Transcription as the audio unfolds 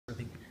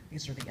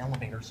These are the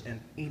elevators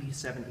in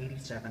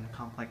 8787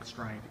 Complex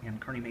Drive in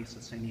Kearny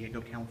Mesa, San Diego,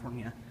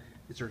 California.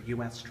 These are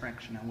U.S.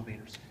 traction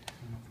elevators. I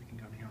don't know if we can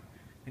go down.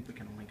 I think we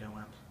can only go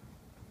up.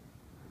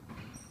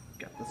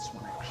 Got this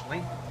one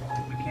actually. I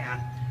think we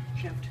can.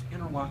 Shift,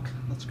 interlock.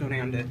 Let's go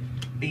down to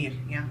B.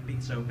 Yeah,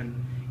 B's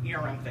open.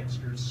 ERM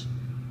fixtures.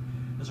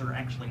 Those are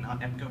actually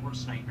not EPCO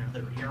worst nightmare.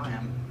 They're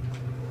ERM.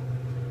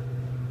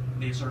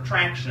 These are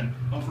traction,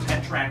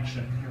 overhead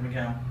traction. Here we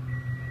go.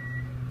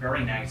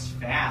 Very nice,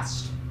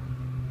 fast.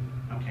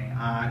 Okay,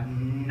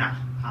 nah,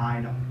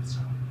 I don't think so.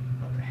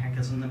 What the heck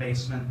is in the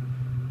basement?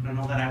 I don't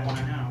know that I want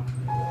to know.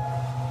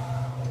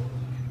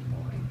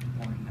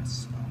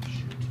 Boringness. Oh,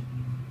 shoot.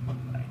 Look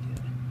what I did.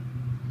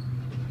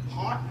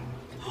 Haughton.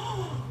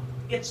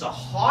 It's a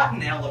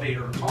Haughton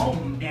elevator.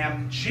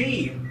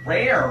 OMG.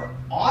 Rare.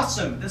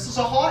 Awesome. This is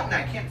a Haughton.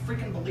 I can't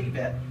freaking believe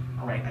it.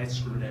 All right, I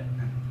screwed it.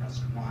 I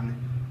pressed 1.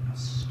 How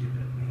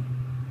stupid of me.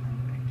 How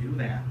did I do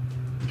that?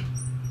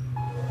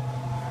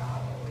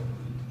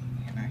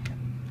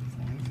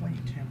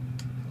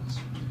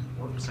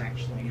 Works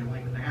actually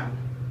like that.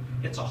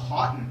 It's a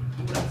Haughton.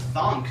 Who would have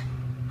thunk?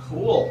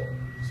 Cool.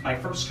 It's my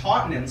first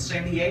Haughton in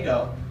San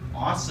Diego.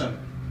 Awesome.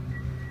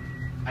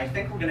 I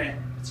think we're gonna,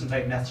 since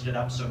I messed it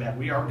up so bad,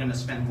 we are gonna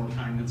spend more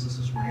time since this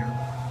is rare.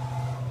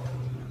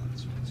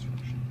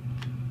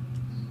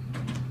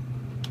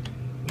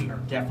 We are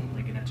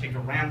definitely gonna take a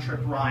round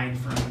trip ride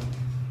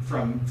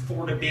from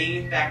 4 to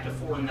B, back to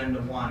 4 and then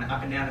to 1,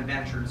 up and down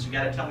adventures. You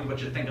gotta tell me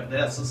what you think of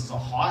this. This is a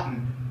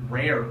Haughton,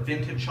 rare,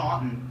 vintage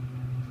Haughton.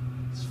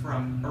 It's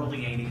from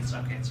early 80s.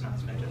 Okay, it's not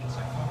as vintage as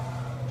I thought.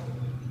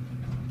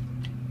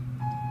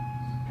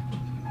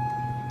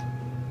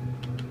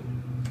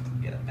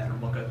 Get a better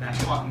look at that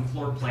Haughton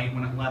floor plate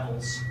when it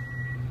levels.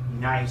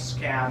 Nice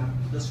cab.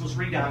 This was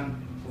redone.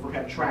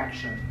 Overhead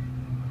traction.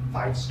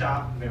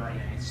 5-stop. Very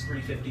nice.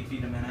 350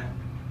 feet a minute.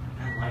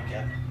 I like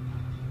it.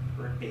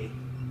 For it be.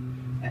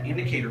 That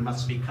indicator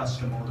must be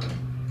custom ordered.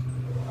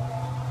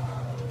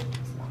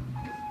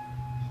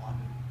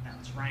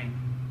 That's right.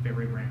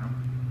 Very rare.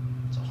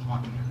 It's a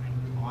Haughton.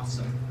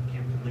 Awesome.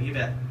 Can't believe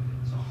it.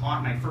 It's a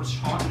Haughton. My first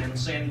Haughton in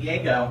San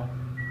Diego.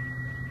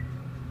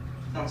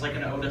 Sounds like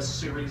an OTIS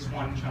Series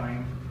 1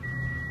 chime.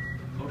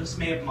 OTIS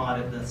may have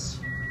modded this.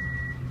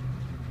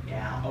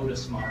 Yeah,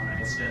 OTIS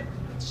modernized it.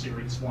 It's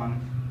Series 1.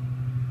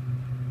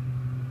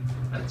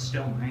 But it's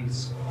still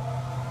nice.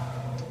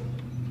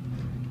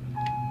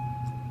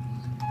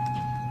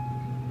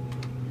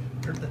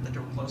 Heard that the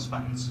door close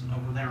button's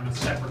over there on a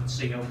separate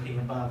COP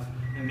above.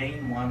 The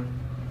main one.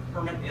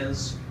 Permit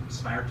is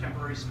expired,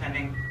 temporary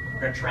pending.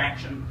 Overhead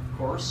traction, of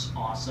course,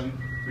 awesome.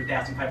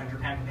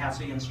 3,500 pound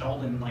capacity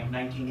installed in like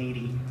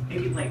 1980,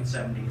 maybe late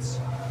 70s.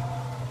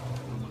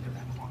 Oh, look at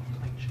that Haughton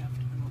plate shift.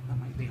 That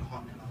might be a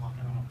Haughton interlock.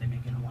 I don't know if they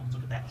make interlocks.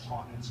 Look at that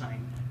Haughton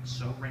sign.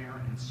 So rare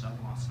and so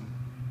awesome.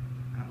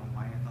 I don't know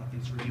why I thought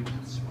these were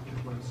US. Watch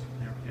it close.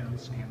 There it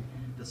goes. And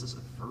this is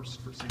the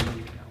first for San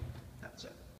Diego.